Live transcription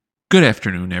Good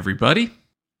afternoon, everybody.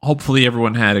 Hopefully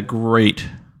everyone had a great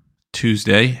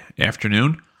Tuesday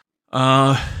afternoon.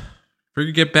 We're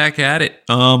gonna get back at it.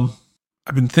 I've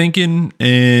been thinking,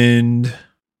 and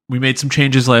we made some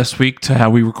changes last week to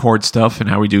how we record stuff and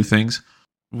how we do things.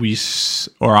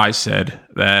 I said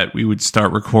that we would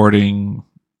start recording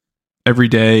every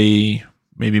day,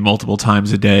 maybe multiple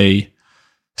times a day,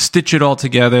 stitch it all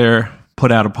together,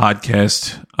 put out a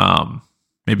podcast,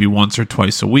 maybe once or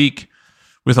twice a week,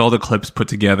 with all the clips put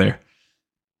together,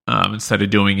 instead of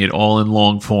doing it all in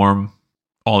long form,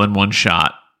 all in one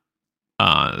shot.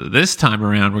 This time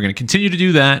around, we're going to continue to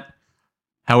do that.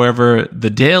 However, the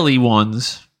daily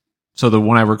ones, so the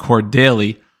one I record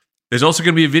daily, there's also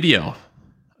going to be a video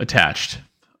attached.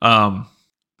 The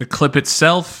clip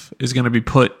itself is going to be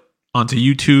put onto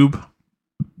YouTube,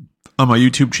 on my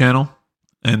YouTube channel,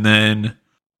 and then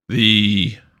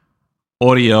the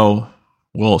audio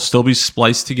will still be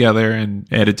spliced together and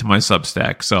added to my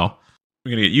Substack. So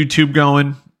we're going to get YouTube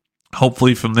going.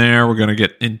 Hopefully from there, we're going to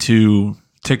get into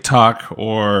TikTok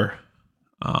or,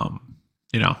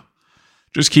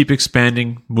 just keep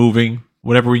expanding, moving,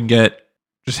 whatever we can get.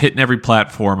 Just hitting every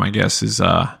platform, I guess, is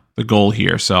the goal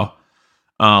here. So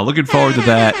looking forward to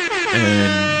that.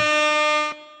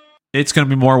 And it's going to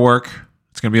be more work.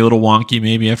 It's going to be a little wonky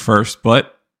maybe at first,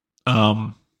 but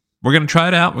we're going to try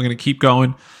it out. We're going to keep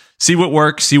going. See what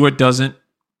works, see what doesn't.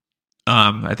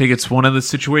 I think it's one of the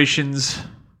situations,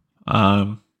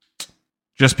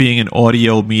 just being an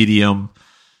audio medium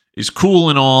is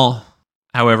cool and all.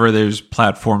 However, there's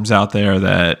platforms out there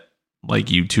that, like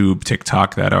YouTube,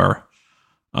 TikTok, that are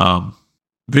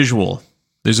visual.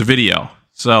 There's a video.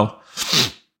 So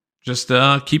just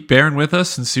keep bearing with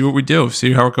us and see what we do.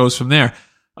 See how it goes from there.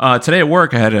 Today at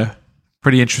work, I had a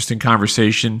pretty interesting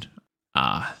conversation.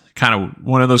 Kind of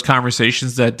one of those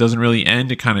conversations that doesn't really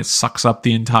end. It kind of sucks up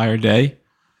the entire day,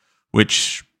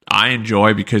 which I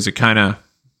enjoy because it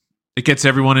gets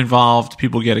everyone involved.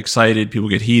 People get excited. People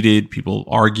get heated. People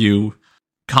argue.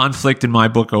 Conflict in my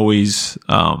book always,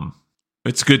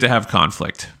 it's good to have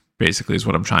conflict, basically, is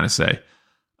what I'm trying to say.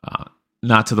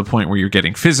 Not to the point where you're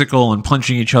getting physical and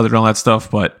punching each other and all that stuff,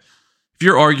 but if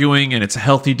you're arguing and it's a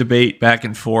healthy debate back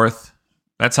and forth,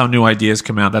 that's how new ideas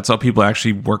come out. That's how people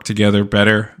actually work together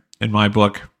better in my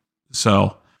book.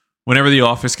 So whenever the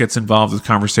office gets involved with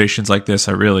conversations like this,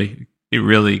 I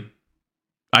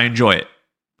enjoy it.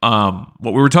 What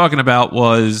we were talking about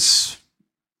was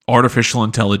artificial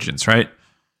intelligence, right?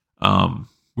 We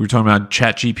were talking about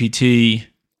ChatGPT.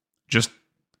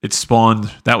 It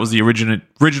spawned. That was the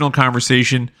original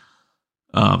conversation.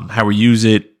 How we use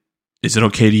it. Is it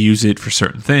okay to use it for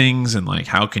certain things? And like,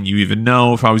 how can you even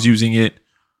know if I was using it?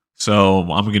 So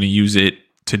I'm going to use it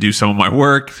to do some of my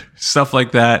work, stuff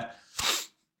like that.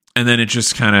 And then it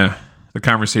just the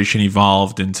conversation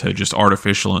evolved into just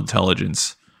artificial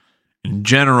intelligence in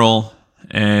general.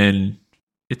 And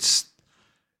it's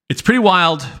pretty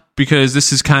wild because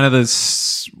this is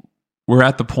we're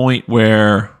at the point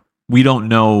where we don't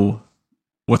know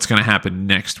what's going to happen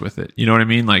next with it. You know what I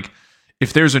mean? Like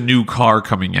if there's a new car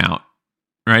coming out,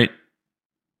 right?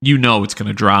 You know it's going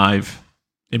to drive.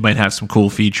 It might have some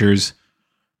cool features.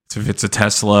 So if it's a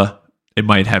Tesla, it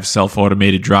might have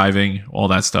self-automated driving, all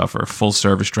that stuff, or full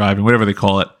service driving, whatever they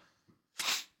call it.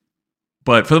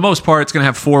 But for the most part, it's going to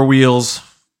have 4 wheels,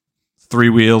 3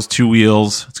 wheels, 2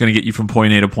 wheels. It's going to get you from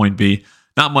point A to point B.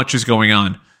 Not much is going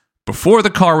on. Before the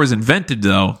car was invented,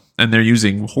 though, and they're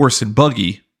using horse and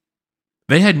buggy,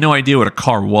 they had no idea what a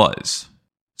car was.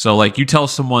 So like you tell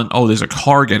someone, oh, there's a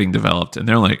car getting developed, and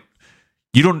they're like,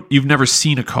 you've never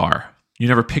seen a car. You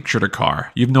never pictured a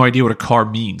car. You have no idea what a car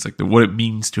means, like what it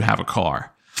means to have a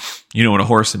car. You know what a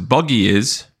horse and buggy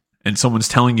is, and someone's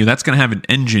telling you that's going to have an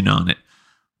engine on it.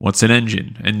 What's an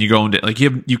engine? And you go into like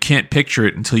you can't picture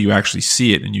it until you actually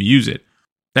see it and you use it.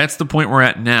 That's the point we're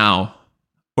at now,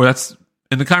 or that's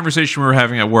in the conversation we were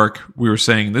having at work. We were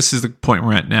saying this is the point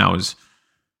we're at now is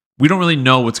we don't really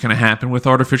know what's going to happen with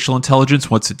artificial intelligence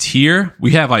once it's here.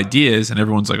 We have ideas, and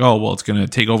everyone's like, oh, well, it's going to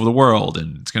take over the world,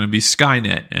 and it's going to be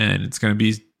Skynet, and it's going to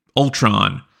be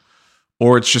Ultron,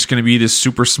 or it's just going to be this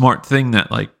super smart thing that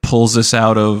like pulls us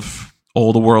out of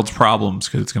all the world's problems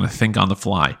because it's going to think on the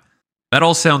fly. That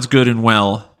all sounds good and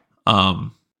well,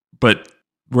 but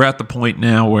we're at the point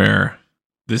now where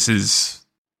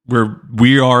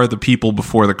we are the people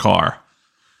before the car.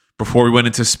 Before we went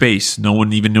into space, no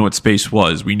one even knew what space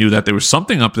was. We knew that there was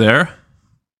something up there.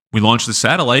 We launched the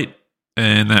satellite,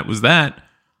 and that was that.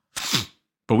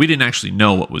 But we didn't actually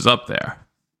know what was up there.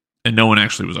 And no one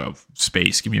actually was, oh,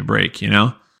 space, give me a break, you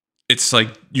know? It's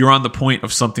like you're on the point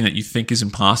of something that you think is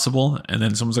impossible, and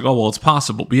then someone's like, oh, well, it's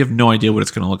possible. We have no idea what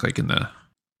it's going to look like in the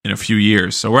in a few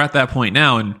years. So we're at that point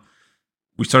now, and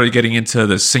we started getting into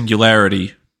the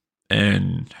singularity,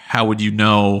 and how would you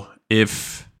know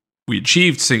if we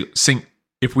achieved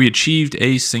if we achieved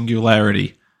a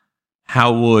singularity?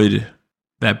 How would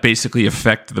that basically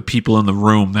affect the people in the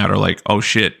room that are like, oh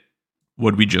shit,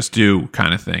 what'd we just do,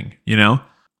 kind of thing, you know?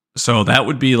 So that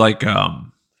would be like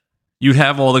you'd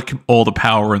have all the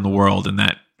power in the world in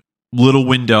that little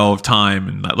window of time,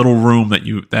 and that little room that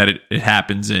it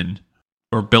happens in,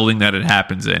 or building that it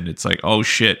happens in. It's like, oh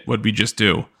shit, what'd we just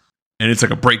do? And it's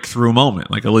like a breakthrough moment,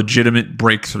 like a legitimate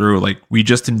breakthrough. Like we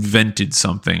just invented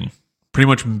something, pretty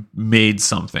much made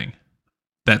something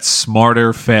that's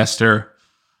smarter, faster.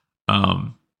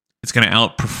 It's going to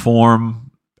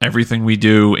outperform everything we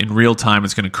do in real time.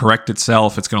 It's going to correct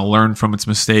itself. It's going to learn from its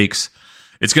mistakes.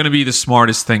 It's going to be the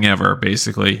smartest thing ever,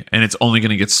 basically. And it's only going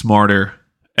to get smarter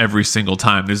every single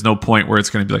time. There's no point where it's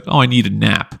going to be like, oh, I need a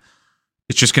nap.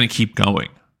 It's just going to keep going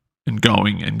and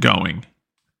going and going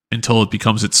until it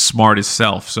becomes its smartest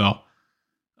self. So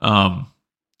I've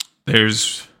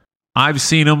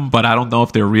seen them, but I don't know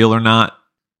if they're real or not,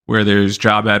 where there's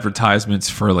job advertisements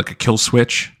for like a kill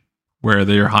switch, where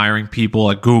they're hiring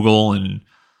people at Google and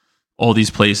all these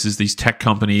places, these tech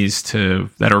companies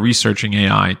that are researching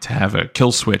AI, to have a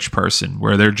kill switch person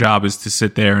where their job is to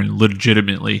sit there and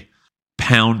legitimately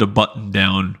pound a button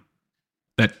down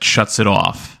that shuts it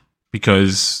off.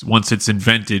 Because once it's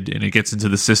invented and it gets into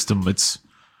the system, it's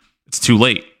too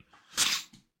late.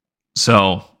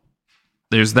 So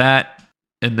there's that.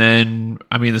 And then,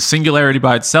 I mean, the singularity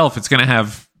by itself, it's going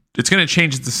to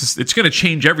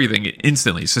change everything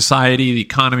instantly. Society, the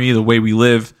economy, the way we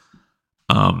live.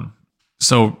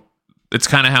 So it's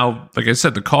kind of how, like I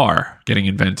said, the car getting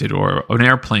invented, or an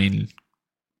airplane,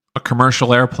 a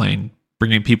commercial airplane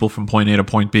bringing people from point A to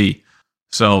point B.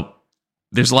 So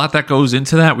there's a lot that goes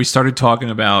into that. We started talking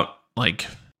about like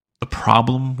the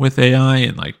problem with AI,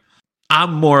 and like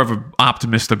I'm more of an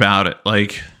optimist about it.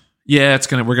 Like, yeah,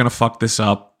 we're gonna fuck this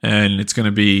up, and there's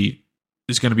gonna be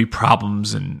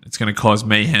problems, and it's gonna cause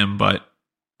mayhem. But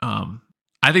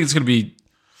I think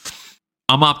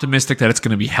I'm optimistic that it's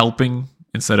gonna be helping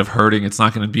instead of hurting. It's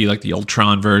not gonna be like the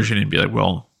Ultron version and be like,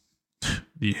 well,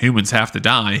 the humans have to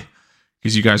die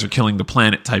because you guys are killing the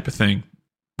planet type of thing.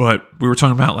 But we were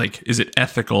talking about, like, is it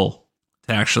ethical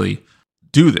to actually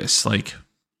do this? Like,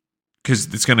 because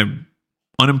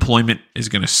unemployment is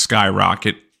going to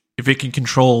skyrocket. If it can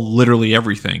control literally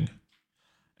everything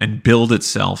and build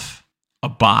itself a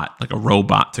bot, like a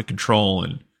robot to control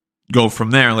and go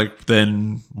from there, like,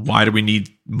 then why do we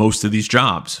need most of these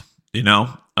jobs? You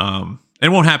know? It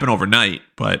won't happen overnight,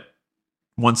 but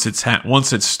once it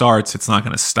starts, it's not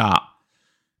going to stop.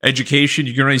 Education,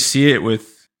 you can already see it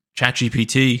with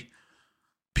ChatGPT.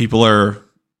 People are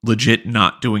legit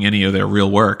not doing any of their real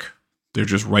work. They're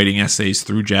just writing essays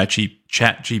through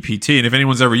ChatGPT. And if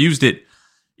anyone's ever used it,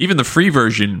 even the free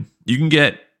version, you can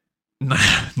get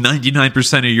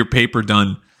 99% of your paper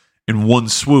done in one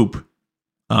swoop.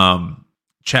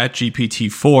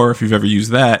 ChatGPT 4, if you've ever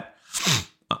used that,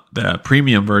 the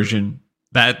premium version,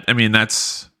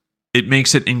 it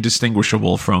makes it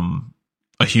indistinguishable from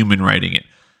a human writing it.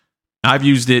 I've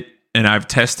used it and I've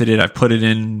tested it. I've put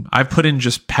in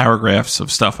just paragraphs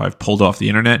of stuff I've pulled off the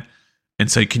internet and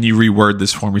say, can you reword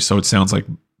this for me so it sounds like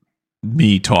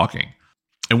me talking?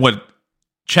 And what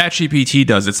ChatGPT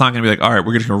does, it's not going to be like, all right,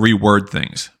 we're just going to reword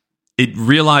things. It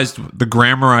realized the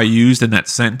grammar I used in that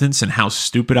sentence and how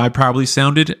stupid I probably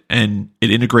sounded, and it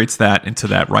integrates that into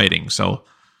that writing. So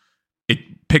it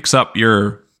picks up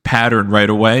your pattern right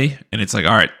away, and it's like,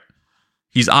 all right,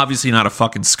 he's obviously not a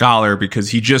fucking scholar because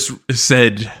he just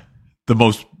said the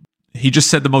most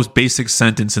basic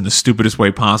sentence in the stupidest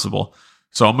way possible.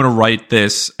 So I'm going to write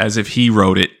this as if he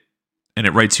wrote it, and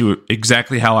it writes you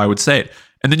exactly how I would say it.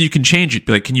 And then you can change it.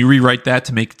 Be like, can you rewrite that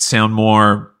to make it sound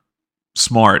more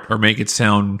smart, or make it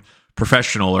sound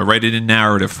professional, or write it in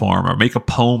narrative form, or make a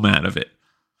poem out of it?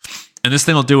 And this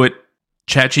thing will do it.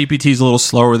 ChatGPT is a little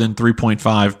slower than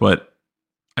 3.5, but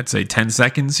I'd say 10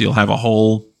 seconds, you'll have a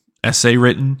whole essay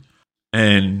written.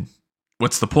 And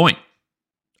what's the point?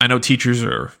 I know teachers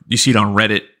you see it on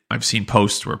Reddit. I've seen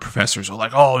posts where professors are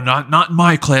like, oh, not in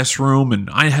my classroom, and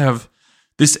I have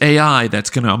this AI I'm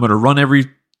going to run every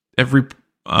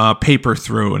paper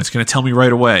through, and it's going to tell me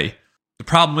right away. The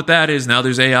problem with that is now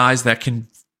there's AIs that can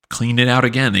clean it out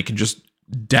again. They can just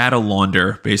data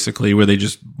launder, basically, where they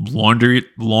just launder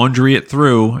it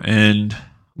through, and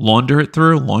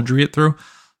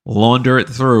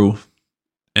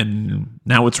and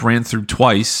now it's ran through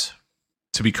twice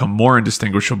to become more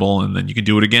indistinguishable, and then you can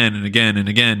do it again and again and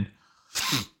again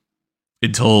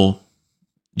until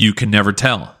you can never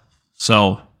tell.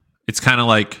 So it's kind of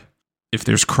like if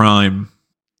there's crime,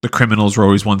 the criminals are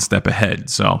always one step ahead.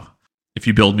 So if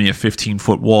you build me a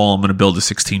 15-foot wall, I'm going to build a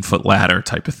 16-foot ladder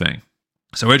type of thing.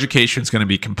 So education is going to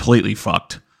be completely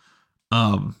fucked.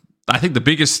 I think the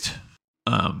biggest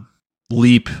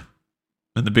leap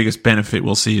and the biggest benefit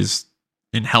we'll see is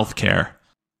in healthcare,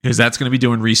 because that's going to be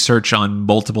doing research on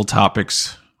multiple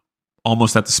topics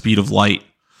almost at the speed of light,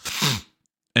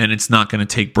 and it's not going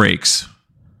to take breaks.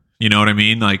 You know what I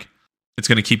mean? Like, it's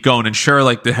going to keep going, and sure,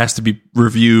 like, it has to be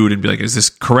reviewed and be like, is this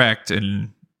correct?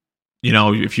 And, you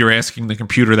know, if you're asking the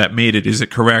computer that made it, is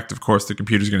it correct? Of course, the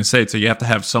computer's going to say it. So you have to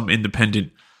have some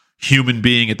independent human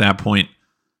being at that point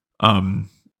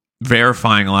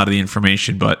verifying a lot of the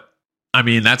information. But, I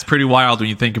mean, that's pretty wild when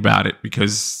you think about it,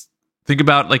 because think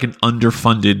about, like, an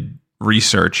underfunded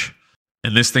research.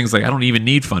 And this thing's like, I don't even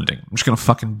need funding. I'm just going to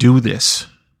fucking do this.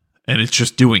 And it's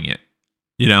just doing it,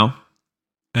 you know?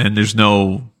 And there's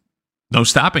no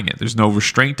stopping it. There's no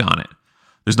restraint on it.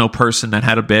 There's no person that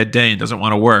had a bad day and doesn't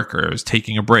want to work or is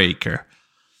taking a break. Or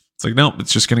it's like, nope,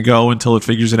 it's just going to go until it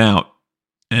figures it out.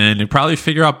 And it probably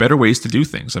figure out better ways to do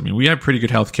things. I mean, we have pretty good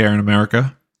healthcare in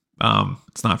America.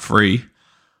 It's not free,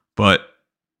 but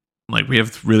like, we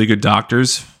have really good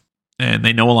doctors and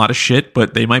they know a lot of shit,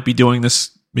 but they might be doing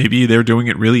this. Maybe they're doing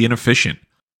it really inefficient,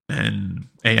 and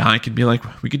AI can be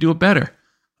like, we could do it better.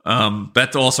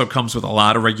 That also comes with a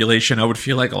lot of regulation. I would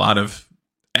feel like a lot of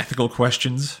ethical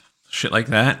questions, shit like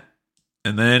that.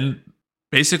 And then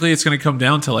basically it's going to come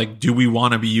down to, like, do we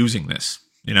want to be using this?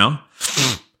 You know,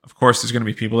 of course, there's going to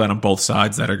be people that on both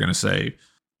sides that are going to say,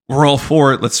 we're all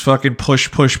for it. Let's fucking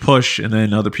push. And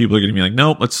then other people are going to be like,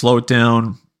 nope, let's slow it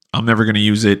down. I'm never going to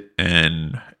use it.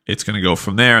 And it's going to go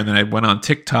from there. And then I went on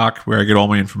TikTok, where I get all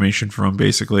my information from,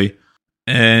 basically.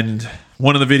 And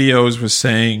one of the videos was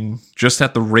saying, just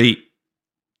at the rate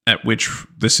at which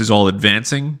this is all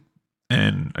advancing,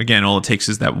 and again, all it takes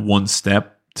is that one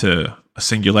step to a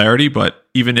singularity. But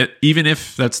even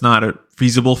if that's not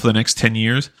feasible for the next 10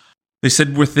 years, they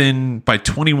said by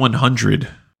 2100,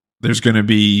 it's going to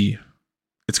be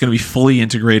fully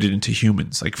integrated into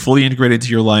humans, like fully integrated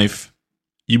into your life.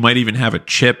 You might even have a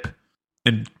chip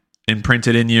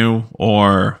imprinted in you,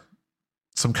 or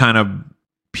some kind of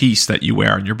piece that you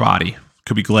wear on your body.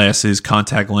 Could be glasses,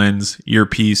 contact lens,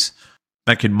 earpiece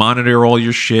that can monitor all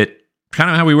your shit. Kind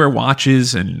of how we wear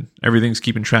watches and everything's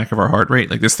keeping track of our heart rate.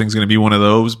 Like, this thing's going to be one of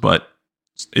those, but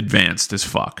advanced as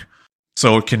fuck.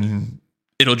 So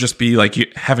it'll just be like you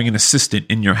having an assistant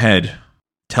in your head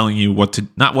telling you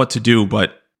not what to do,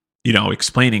 but, you know,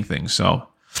 explaining things. So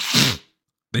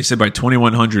they said by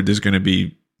 2100,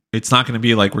 it's not going to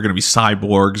be like we're going to be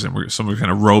cyborgs and we're some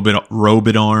kind of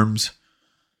robot arms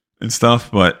and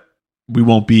stuff, but we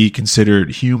won't be considered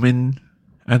human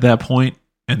at that point.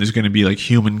 And there's going to be like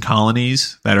human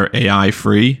colonies that are AI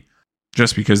free,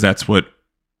 just because that's what,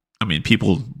 I mean,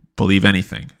 people believe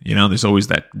anything, you know. There's always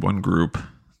that one group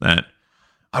that,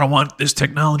 I don't want this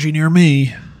technology near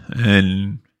me,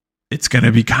 and it's going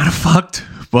to be kind of fucked.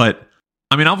 But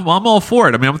I mean, I'm all for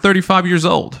it. I mean, I'm 35 years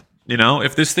old. You know,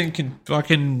 if this thing can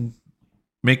fucking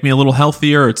make me a little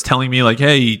healthier, it's telling me like,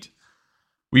 hey,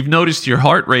 we've noticed your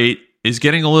heart rate is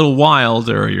getting a little wild,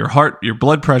 or your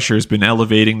blood pressure has been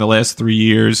elevating the last 3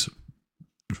 years.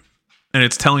 And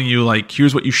it's telling you, like,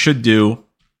 here's what you should do.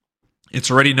 It's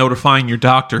already notifying your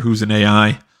doctor, who's an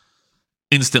AI,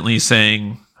 instantly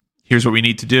saying, here's what we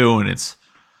need to do. And it's,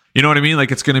 you know what I mean?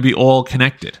 Like, it's going to be all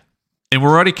connected. And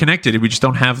we're already connected. We just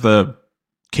don't have the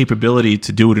capability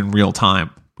to do it in real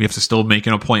time. We have to still make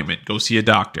an appointment, go see a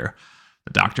doctor.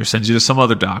 The doctor sends you to some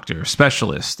other doctor,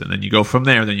 specialist, and then you go from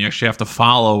there. Then you actually have to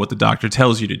follow what the doctor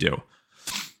tells you to do.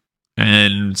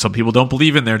 And some people don't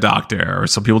believe in their doctor, or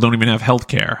some people don't even have health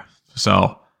care.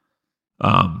 So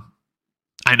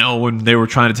I know when they were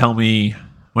trying to tell me,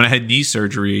 when I had knee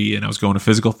surgery and I was going to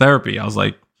physical therapy, I was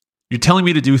like, you're telling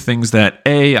me to do things that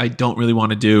A, I don't really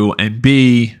want to do, and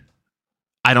B,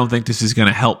 I don't think this is going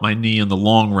to help my knee in the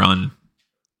long run.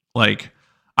 Like,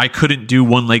 I couldn't do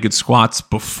one-legged squats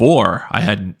before I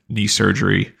had knee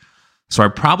surgery, so I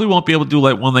probably won't be able to do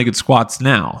like one-legged squats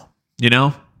now, you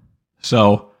know?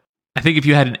 So I think if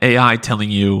you had an AI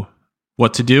telling you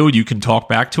what to do, you can talk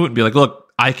back to it and be like,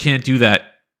 look, I can't do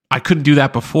that. I couldn't do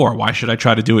that before. Why should I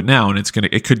try to do it now? And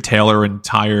it could tailor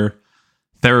entire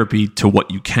therapy to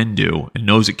what you can do, and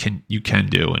knows you can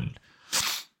do. And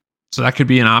so that could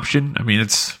be an option. I mean,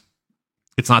 it's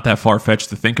not that far-fetched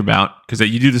to think about, because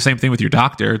you do the same thing with your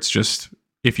doctor. It's just,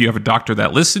 if you have a doctor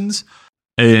that listens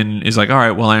and is like, all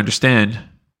right, well, I understand.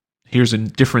 Here's a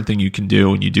different thing you can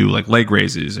do. And you do like leg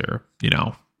raises, or, you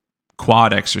know,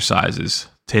 quad exercises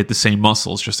to hit the same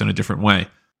muscles, just in a different way.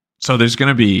 So there's going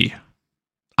to be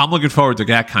I'm looking forward to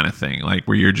that kind of thing, like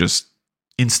where you're just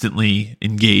instantly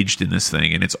engaged in this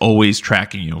thing and it's always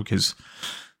tracking you. Because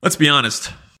let's be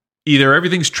honest, either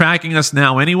everything's tracking us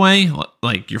now anyway,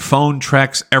 like your phone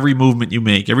tracks every movement you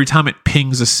make. Every time it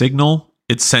pings a signal,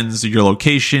 it sends your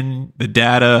location, the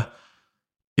data,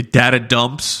 it data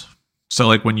dumps. So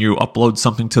like when you upload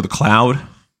something to the cloud,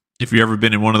 if you've ever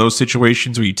been in one of those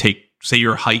situations where you say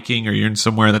you're hiking or you're in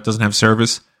somewhere that doesn't have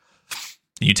service,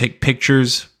 and you take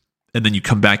pictures and then you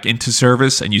come back into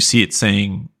service and you see it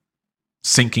saying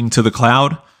syncing to the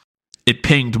cloud, it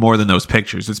pinged more than those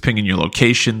pictures. It's pinging your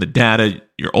location, the data,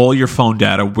 all your phone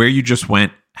data, where you just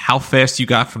went, how fast you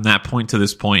got from that point to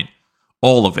this point,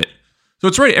 all of it. So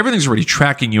it's already, everything's already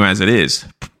tracking you as it is.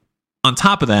 On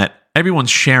top of that,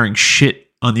 everyone's sharing shit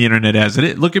on the internet as it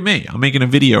is. Look at me. I'm making a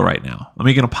video right now. I'm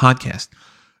making a podcast.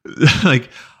 Like,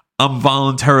 I'm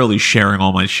voluntarily sharing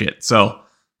all my shit. So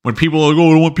when people are like, oh,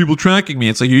 I don't want people tracking me,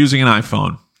 it's like you're using an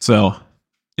iPhone. So,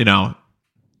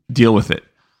 deal with it.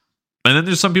 And then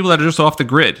there's some people that are just off the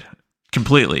grid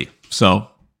completely. So,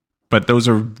 but those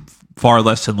are far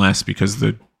less and less because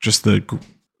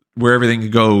where everything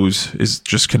goes is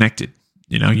just connected.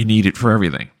 You need it for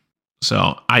everything.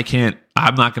 So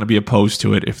I'm not going to be opposed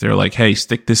to it if they're like, hey,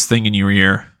 stick this thing in your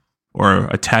ear or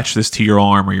attach this to your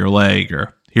arm or your leg,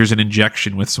 or here's an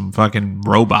injection with some fucking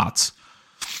robots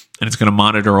and it's going to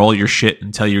monitor all your shit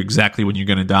and tell you exactly when you're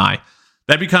going to die.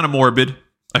 That'd be kind of morbid.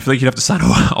 I feel like you'd have to sign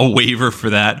a waiver for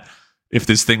that. If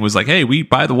this thing was like, hey,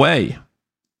 by the way,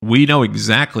 we know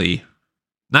exactly,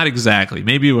 not exactly,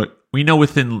 maybe we know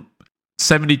within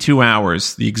 72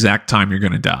 hours the exact time you're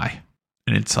going to die.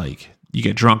 And it's like, you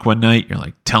get drunk one night, you're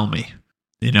like, tell me,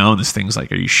 and this thing's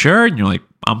like, are you sure? And you're like,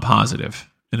 I'm positive.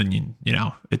 And then,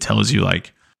 it tells you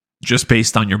like, just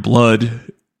based on your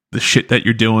blood, the shit that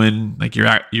you're doing, like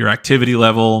your activity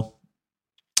level,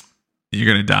 you're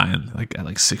going to die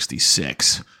at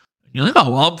 66. You're like,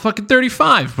 oh, well, I'm fucking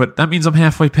 35, but that means I'm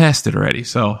halfway past it already.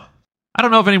 So I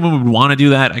don't know if anyone would want to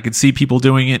do that. I could see people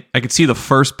doing it. I could see the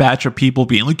first batch of people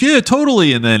being like, yeah,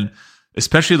 totally. And then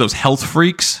especially those health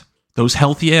freaks, those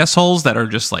healthy assholes that are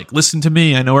just like, listen to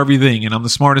me, I know everything, and I'm the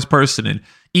smartest person, and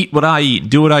eat what I eat and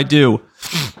do what I do.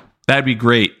 That'd be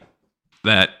great.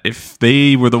 That if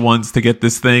they were the ones to get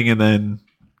this thing, and then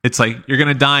it's like, you're going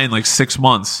to die in like 6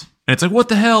 months. And it's like, what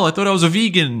the hell? I thought I was a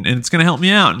vegan, and it's going to help me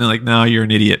out. And they're like, no, you're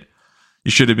an idiot. You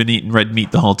should have been eating red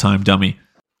meat the whole time, dummy.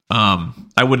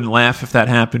 I wouldn't laugh if that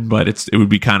happened, but it would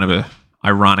be kind of a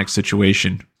ironic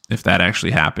situation if that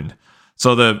actually happened.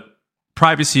 So the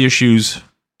privacy issues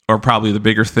are probably the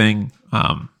bigger thing.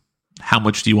 How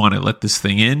much do you want to let this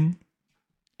thing in?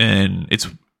 And it's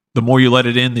the more you let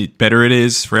it in, the better it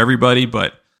is for everybody.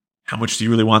 But how much do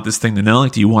you really want this thing to know?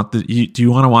 Like, do you want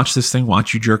to watch this thing,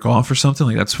 watch you jerk off or something?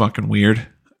 Like, that's fucking weird.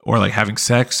 Or like having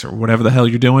sex or whatever the hell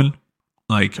you're doing.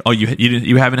 Like, oh,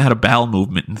 you haven't had a bowel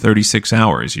movement in 36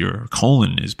 hours. Your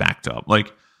colon is backed up.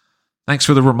 Like, thanks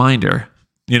for the reminder.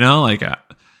 Like,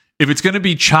 if it's going to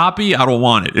be choppy, I don't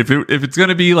want it. If it's going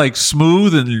to be like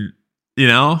smooth and,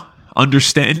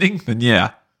 understanding, then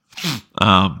yeah.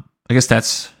 I guess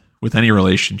that's with any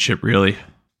relationship, really.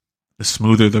 The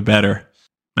smoother, the better.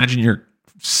 Imagine your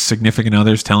significant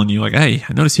other's telling you like, hey,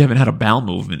 I noticed you haven't had a bowel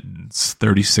movement in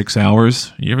 36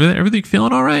 hours. Everything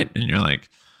feeling all right? And you're like,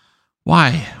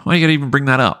 why? Why you got to even bring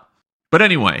that up? But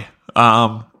anyway,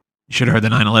 you should have heard the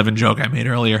 9/11 joke I made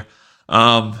earlier.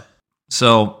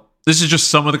 So this is just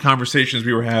some of the conversations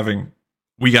we were having.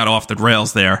 We got off the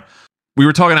rails there. We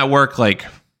were talking at work like,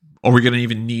 are we going to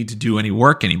even need to do any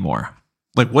work anymore?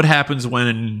 Like, what happens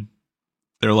when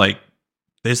they're like,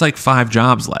 there's like 5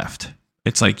 jobs left?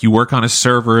 It's like you work on a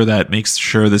server that makes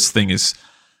sure this thing is...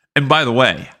 And by the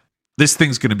way, this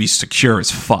thing's going to be secure as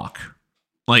fuck.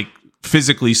 Like,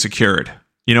 physically secured.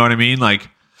 You know what I mean? Like,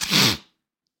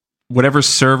 whatever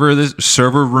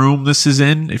server room this is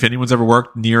in, if anyone's ever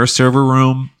worked near a server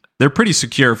room, they're pretty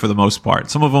secure for the most part.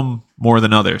 Some of them more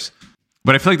than others.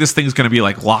 But I feel like this thing's going to be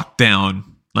like locked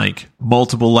down, like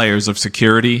multiple layers of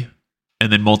security,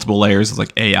 and then multiple layers of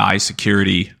like AI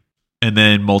security, and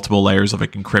then multiple layers of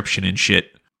like encryption and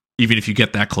shit, even if you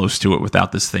get that close to it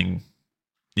without this thing,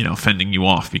 fending you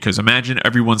off. Because imagine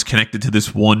everyone's connected to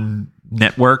this one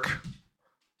network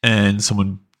and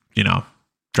someone,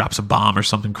 drops a bomb or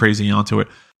something crazy onto it.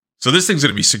 So this thing's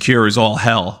going to be secure as all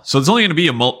hell. So there's only going to be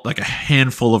a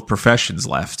handful of professions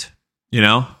left,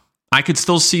 I could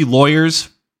still see lawyers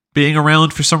being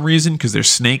around for some reason because they're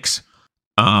snakes.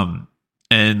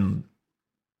 And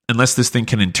unless this thing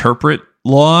can interpret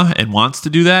law and wants to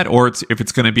do that, or if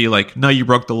it's going to be like, no, you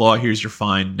broke the law, here's your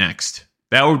fine, next.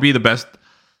 That would be the best.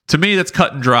 To me, that's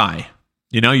cut and dry.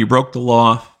 You broke the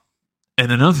law,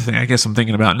 And another thing I guess I'm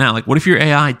thinking about now, like, what if your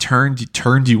AI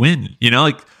turned you in? You know,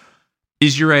 like,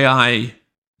 is your AI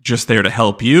just there to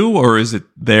help you, or is it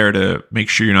there to make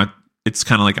sure you're not, it's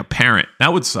kind of like a parent?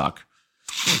 That would suck.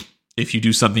 If you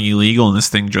do something illegal and this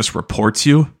thing just reports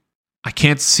you. I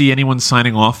can't see anyone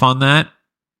signing off on that,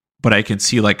 but I can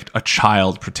see like a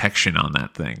child protection on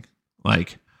that thing.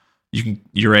 Like,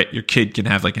 your kid can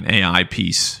have like an AI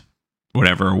piece,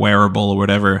 whatever, a wearable or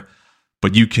whatever,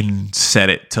 but you can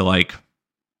set it to like,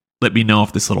 let me know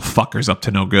if this little fucker's up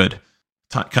to no good,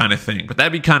 kind of thing. But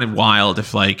that'd be kind of wild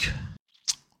if, like,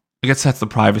 I guess that's the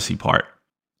privacy part,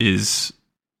 is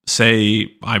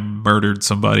say I murdered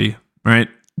somebody, right?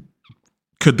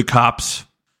 Could the cops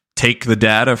take the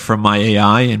data from my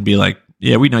AI and be like,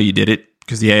 yeah, we know you did it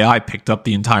because the AI picked up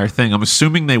the entire thing? I'm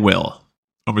assuming they will.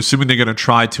 I'm assuming they're going to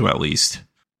try to, at least.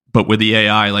 But with the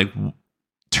AI, like,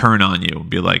 turn on you and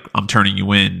be like, I'm turning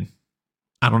you in.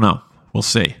 I don't know. We'll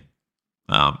see.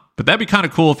 But that'd be kind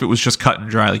of cool if it was just cut and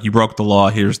dry. Like, you broke the law.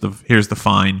 Here's the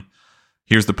fine.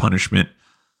 Here's the punishment.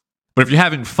 But if you're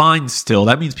having fines still,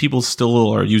 that means people still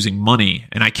are using money.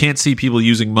 And I can't see people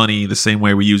using money the same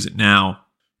way we use it now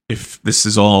if this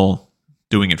is all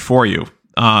doing it for you.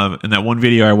 In that one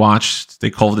video I watched,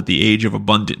 they called it the age of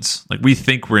abundance. Like, we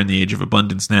think we're in the age of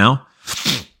abundance now,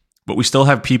 but we still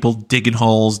have people digging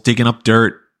holes, digging up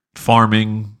dirt,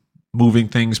 farming, moving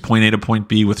things point A to point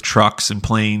B with trucks and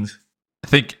planes. I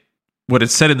think what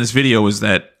it said in this video is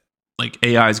that, like,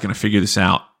 AI is going to figure this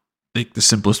out the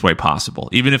simplest way possible,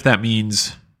 even if that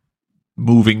means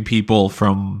moving people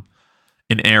from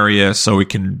an area so it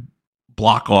can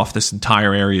block off this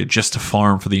entire area just to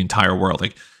farm for the entire world.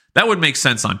 Like, that would make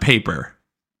sense on paper.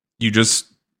 You just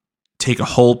take a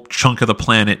whole chunk of the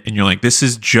planet and you're like, this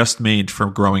is just made for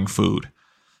growing food.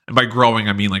 And by growing,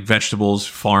 I mean like vegetables,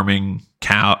 farming,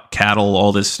 cattle,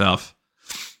 all this stuff.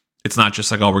 It's not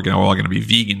just like, oh, we're all going to be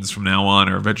vegans from now on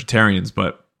or vegetarians,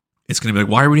 but it's going to be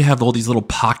like, why do we have all these little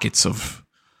pockets of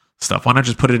stuff? Why not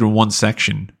just put it in one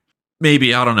section?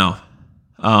 Maybe, I don't know.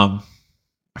 I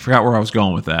forgot where I was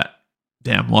going with that.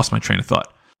 Damn, lost my train of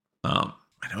thought.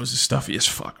 My nose is stuffy as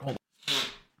fuck. Hold on.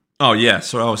 Oh, yeah.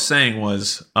 So what I was saying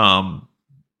was,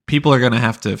 people are going to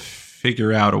have to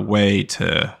figure out a way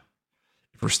to,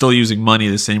 if we're still using money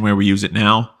the same way we use it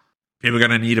now, people are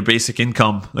going to need a basic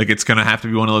income. Like, it's going to have to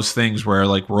be one of those things where,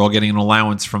 like, we're all getting an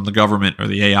allowance from the government or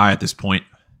the AI at this point.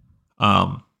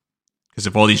 Because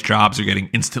if all these jobs are getting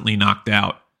instantly knocked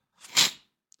out,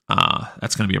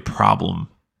 that's going to be a problem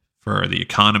for the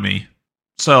economy.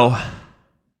 So,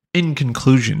 in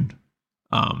conclusion,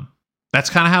 that's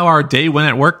kind of how our day went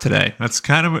at work today. That's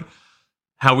kind of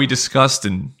how we discussed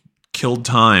and killed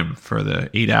time for the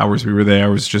 8 hours we were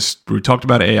there. We talked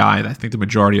about AI, I think, the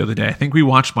majority of the day. I think we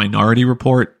watched Minority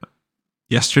Report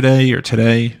yesterday or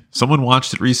today. Someone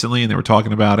watched it recently and they were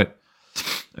talking about it.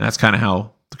 And that's kind of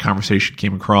how the conversation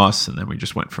came across, and then we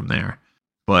just went from there.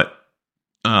 But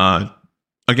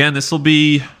again, this will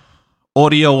be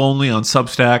audio only on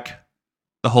Substack.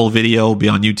 The whole video will be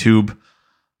on YouTube.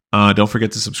 Don't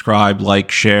forget to subscribe,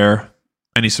 like, share.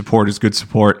 Any support is good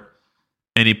support.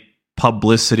 Any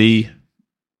publicity.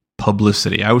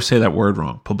 I always say that word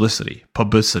wrong. Publicity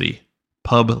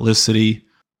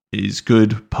is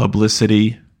good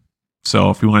publicity. So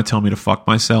if you want to tell me to fuck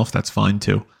myself, that's fine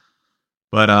too.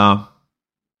 But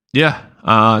yeah,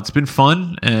 it's been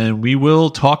fun, and we will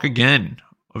talk again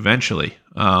eventually.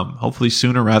 Hopefully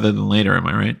sooner rather than later. Am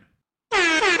I right?